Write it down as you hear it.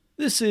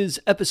This is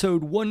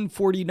episode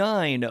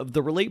 149 of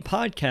the Relate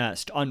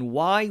podcast on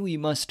why we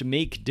must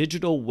make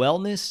digital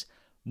wellness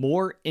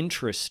more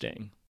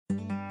interesting.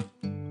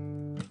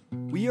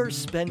 We are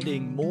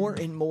spending more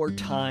and more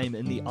time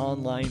in the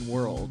online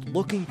world,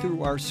 looking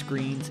through our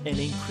screens and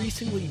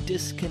increasingly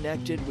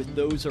disconnected with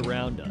those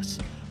around us.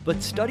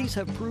 But studies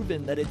have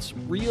proven that it's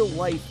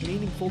real-life,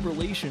 meaningful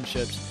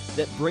relationships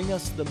that bring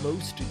us the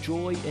most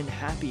joy and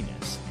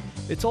happiness.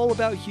 It's all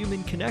about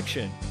human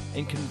connection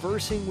and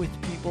conversing with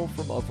people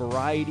from a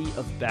variety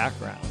of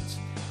backgrounds.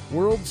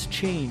 Worlds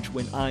change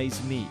when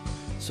eyes meet,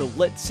 so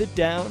let's sit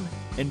down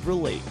and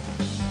relate.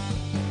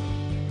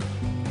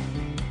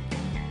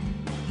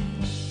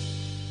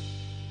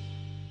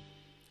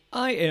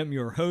 I am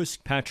your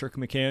host, Patrick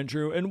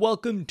McAndrew, and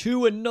welcome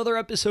to another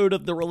episode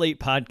of the Relate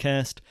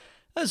podcast.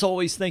 As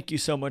always, thank you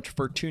so much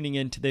for tuning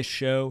into this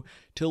show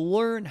to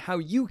learn how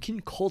you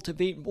can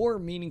cultivate more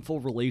meaningful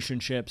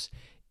relationships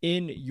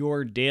in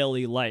your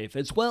daily life,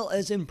 as well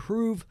as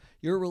improve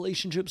your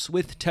relationships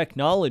with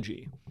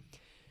technology.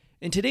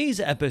 In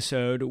today's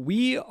episode,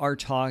 we are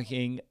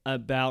talking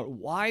about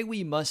why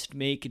we must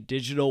make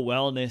digital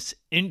wellness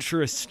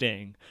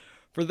interesting.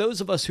 For those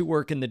of us who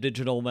work in the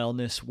digital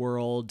wellness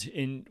world,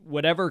 in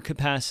whatever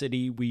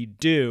capacity we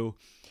do,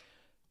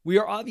 we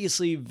are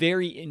obviously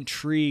very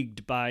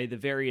intrigued by the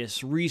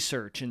various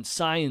research and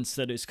science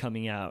that is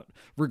coming out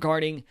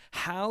regarding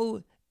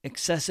how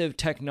excessive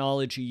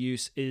technology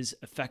use is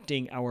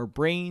affecting our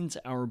brains,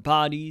 our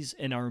bodies,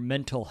 and our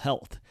mental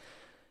health.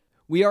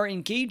 We are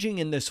engaging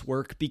in this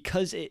work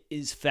because it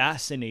is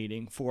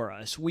fascinating for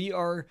us. We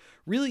are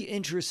really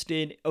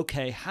interested,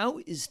 how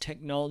is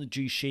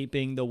technology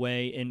shaping the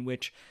way in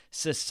which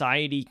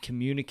society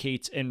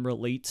communicates and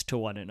relates to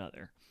one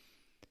another?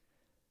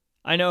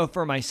 I know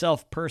for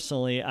myself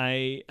personally,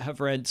 I have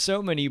read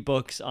so many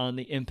books on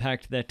the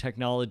impact that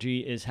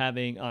technology is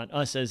having on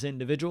us as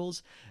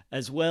individuals,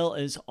 as well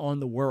as on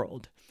the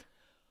world.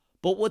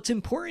 But what's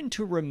important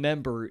to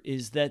remember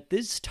is that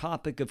this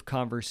topic of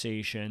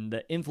conversation,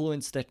 the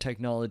influence that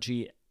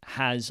technology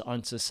has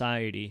on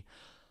society,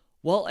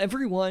 while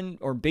everyone,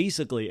 or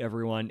basically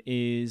everyone,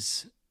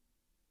 is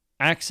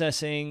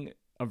accessing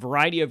a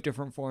variety of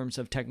different forms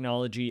of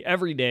technology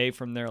every day,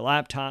 from their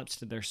laptops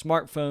to their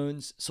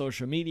smartphones,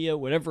 social media,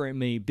 whatever it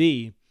may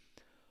be,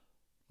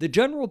 the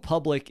general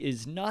public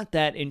is not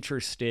that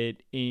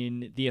interested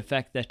in the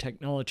effect that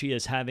technology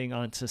is having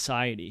on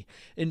society.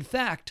 In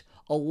fact,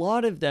 a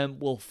lot of them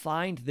will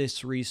find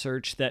this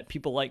research that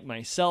people like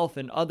myself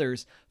and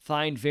others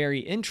find very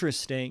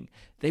interesting.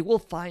 They will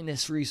find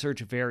this research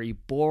very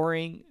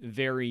boring,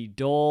 very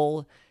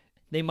dull.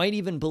 They might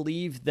even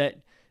believe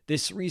that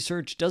this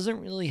research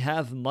doesn't really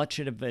have much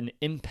of an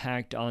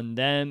impact on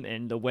them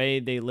and the way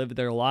they live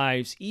their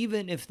lives,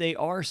 even if they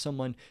are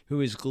someone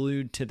who is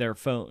glued to their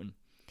phone.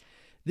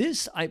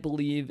 This, I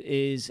believe,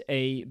 is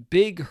a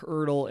big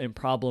hurdle and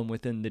problem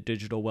within the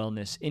digital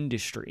wellness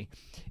industry,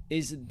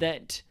 is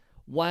that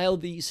while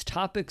these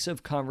topics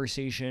of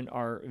conversation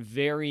are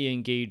very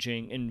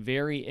engaging and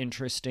very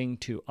interesting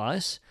to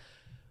us,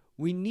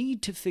 we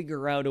need to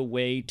figure out a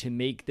way to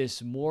make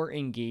this more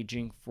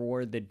engaging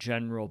for the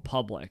general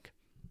public.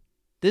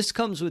 This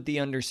comes with the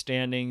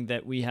understanding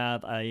that we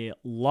have a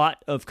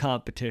lot of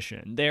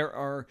competition. There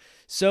are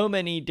so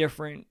many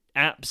different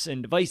apps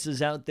and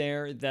devices out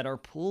there that are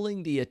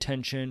pulling the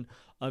attention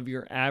of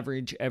your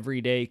average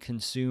everyday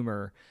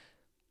consumer.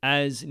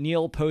 As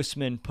Neil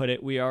Postman put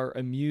it, we are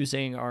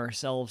amusing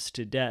ourselves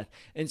to death.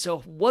 And so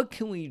what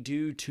can we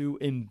do to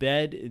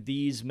embed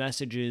these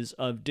messages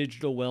of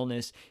digital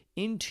wellness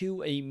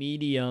into a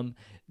medium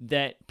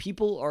that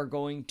people are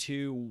going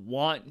to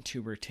want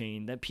to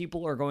retain, that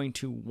people are going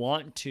to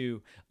want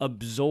to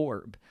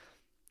absorb?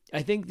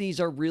 I think these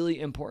are really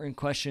important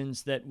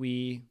questions that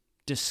we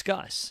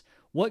discuss.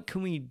 What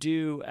can we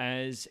do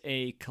as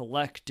a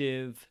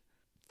collective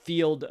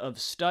field of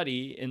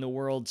study in the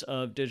worlds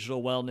of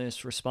digital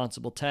wellness,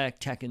 responsible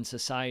tech and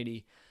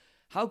society?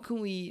 How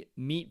can we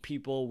meet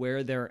people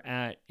where they're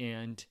at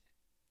and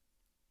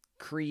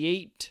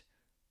create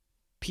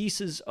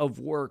pieces of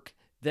work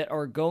that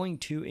are going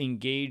to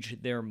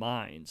engage their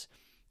minds?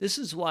 This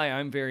is why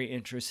I'm very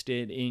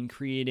interested in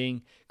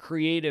creating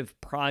creative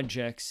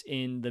projects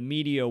in the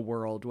media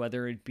world,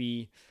 whether it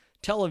be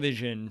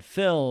television,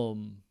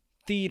 film,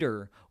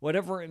 theater,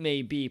 whatever it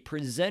may be,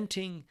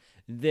 presenting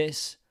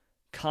this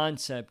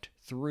concept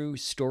through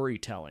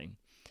storytelling.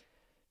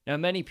 Now,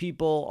 many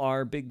people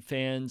are big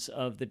fans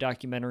of the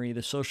documentary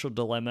The Social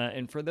Dilemma,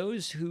 and for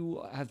those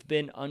who have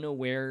been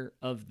unaware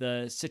of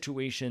the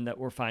situation that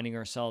we're finding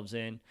ourselves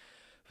in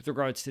with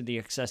regards to the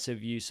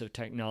excessive use of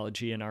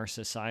technology in our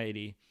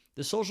society,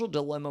 The Social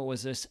Dilemma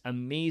was this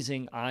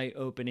amazing,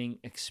 eye-opening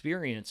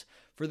experience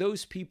for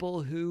those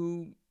people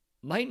who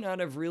might not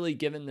have really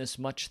given this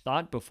much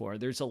thought before.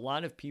 There's a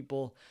lot of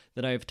people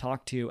that I've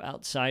talked to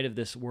outside of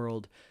this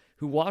world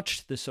who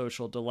watched The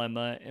Social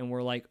Dilemma and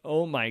were like,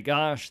 oh my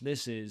gosh,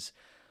 this is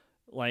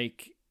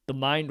like, the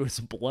mind was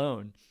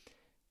blown.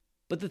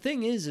 But the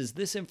thing is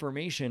this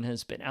information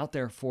has been out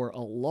there for a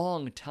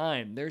long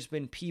time. There's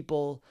been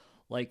people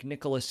like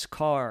Nicholas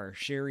Carr,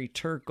 Sherry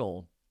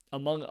Turkle,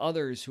 among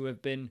others who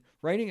have been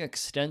writing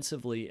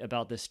extensively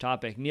about this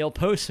topic. Neil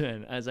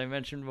Postman, as I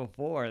mentioned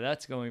before,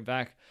 that's going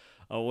back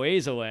a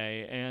ways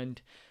away. And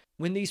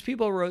when these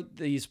people wrote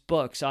these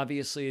books,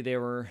 obviously they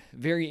were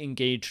very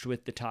engaged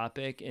with the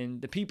topic,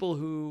 and the people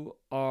who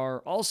are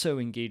also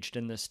engaged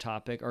in this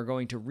topic are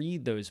going to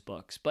read those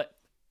books. But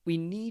we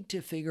need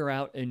to figure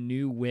out a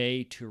new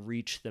way to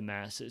reach the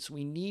masses.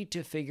 We need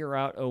to figure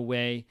out a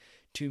way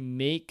to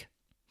make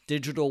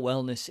digital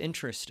wellness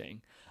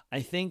interesting.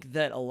 I think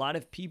that a lot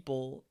of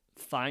people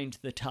find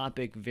the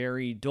topic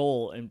very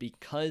dull, and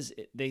because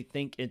they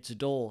think it's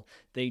dull,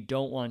 they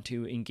don't want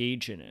to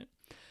engage in it.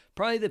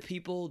 Probably the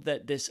people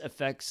that this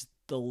affects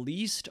the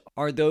least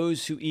are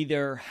those who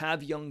either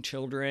have young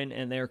children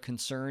and they're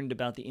concerned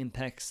about the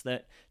impacts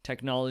that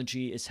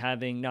technology is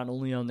having not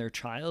only on their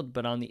child,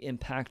 but on the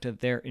impact of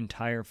their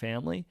entire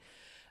family,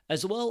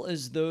 as well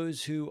as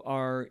those who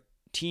are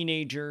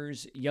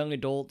teenagers, young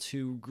adults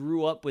who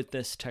grew up with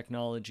this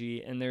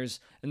technology, and there's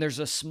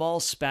a small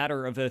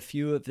spatter of a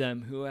few of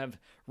them who have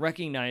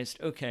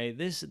recognized, okay,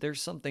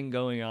 there's something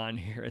going on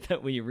here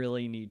that we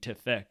really need to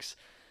fix.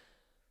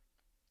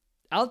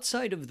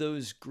 Outside of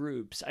those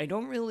groups, I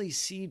don't really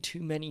see too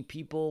many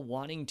people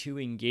wanting to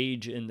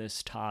engage in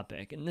this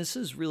topic, and this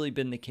has really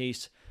been the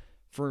case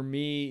for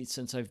me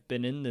since I've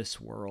been in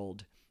this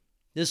world.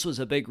 This was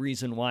a big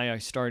reason why I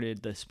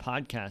started this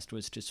podcast,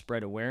 was to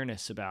spread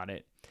awareness about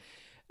it.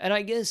 And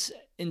I guess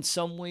in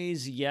some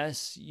ways,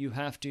 yes, you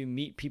have to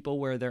meet people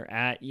where they're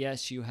at.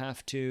 Yes, you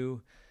have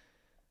to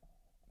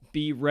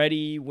be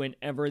ready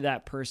whenever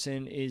that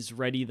person is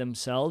ready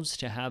themselves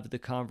to have the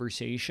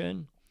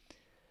conversation.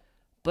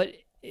 But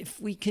if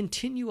we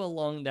continue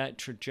along that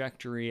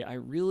trajectory, I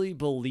really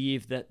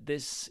believe that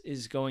this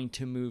is going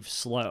to move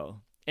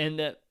slow, and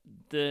that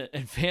the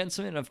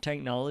advancement of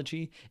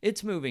technology,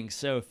 it's moving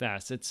so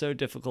fast, it's so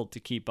difficult to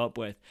keep up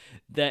with,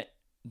 that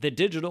the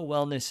digital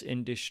wellness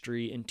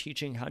industry and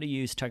teaching how to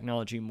use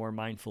technology more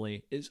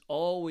mindfully is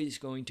always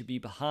going to be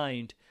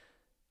behind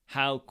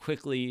how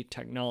quickly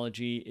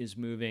technology is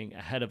moving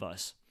ahead of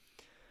us.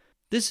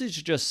 This is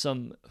just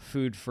some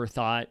food for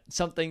thought,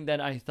 something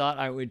that I thought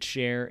I would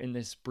share in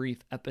this brief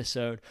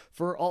episode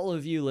for all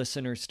of you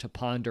listeners to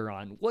ponder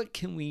on. What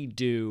can we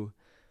do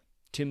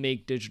to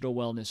make digital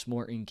wellness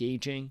more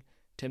engaging,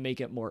 to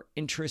make it more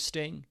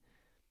interesting,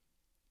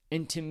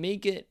 and to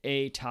make it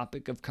a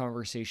topic of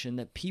conversation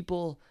that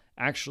people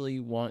actually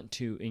want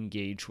to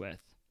engage with?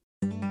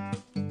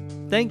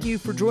 Thank you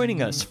for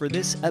joining us for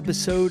this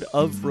episode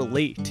of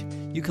Relate.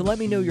 You can let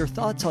me know your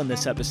thoughts on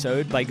this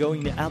episode by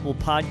going to Apple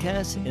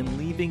Podcasts and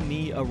leaving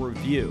me a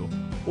review.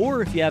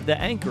 Or if you have the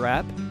Anchor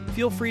app,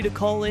 feel free to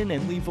call in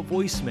and leave a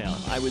voicemail.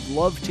 I would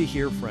love to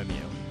hear from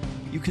you.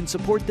 You can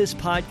support this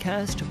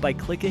podcast by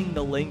clicking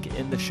the link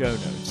in the show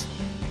notes.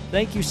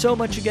 Thank you so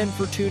much again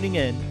for tuning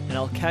in, and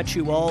I'll catch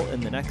you all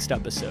in the next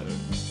episode.